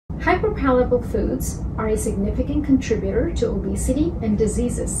Hyperpalatable foods are a significant contributor to obesity and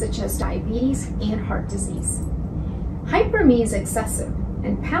diseases such as diabetes and heart disease. Hyper means excessive,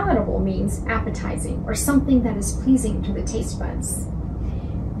 and palatable means appetizing or something that is pleasing to the taste buds.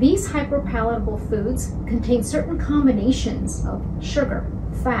 These hyperpalatable foods contain certain combinations of sugar,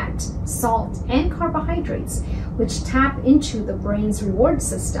 fat, salt, and carbohydrates, which tap into the brain's reward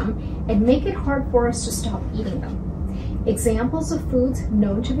system and make it hard for us to stop eating them. Examples of foods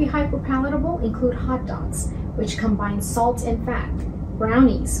known to be hyperpalatable include hot dogs, which combine salt and fat,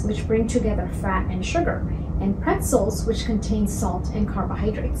 brownies, which bring together fat and sugar, and pretzels, which contain salt and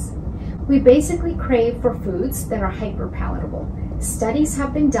carbohydrates. We basically crave for foods that are hyperpalatable. Studies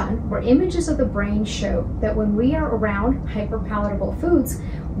have been done where images of the brain show that when we are around hyperpalatable foods,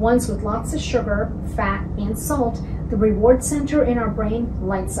 ones with lots of sugar, fat, and salt, the reward center in our brain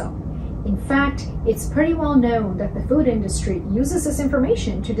lights up. In fact, it's pretty well known that the food industry uses this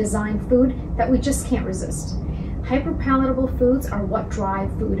information to design food that we just can't resist. Hyperpalatable foods are what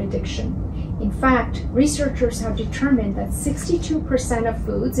drive food addiction. In fact, researchers have determined that 62% of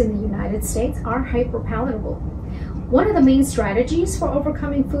foods in the United States are hyperpalatable. One of the main strategies for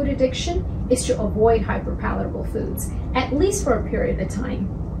overcoming food addiction is to avoid hyperpalatable foods, at least for a period of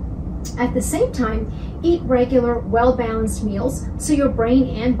time. At the same time, eat regular, well-balanced meals so your brain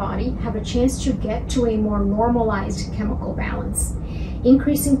and body have a chance to get to a more normalized chemical balance.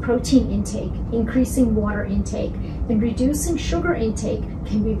 Increasing protein intake, increasing water intake, and reducing sugar intake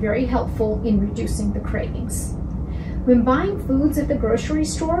can be very helpful in reducing the cravings. When buying foods at the grocery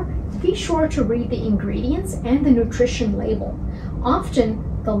store, be sure to read the ingredients and the nutrition label.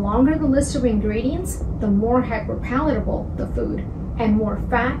 Often, the longer the list of ingredients, the more hyperpalatable the food, and more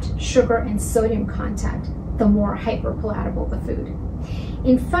fat, sugar, and sodium content, the more hyperpalatable the food.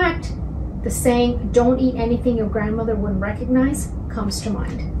 In fact, the saying, "Don't eat anything your grandmother wouldn't recognize," comes to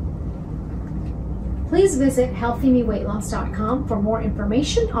mind. Please visit healthymeweightloss.com for more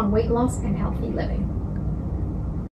information on weight loss and healthy living.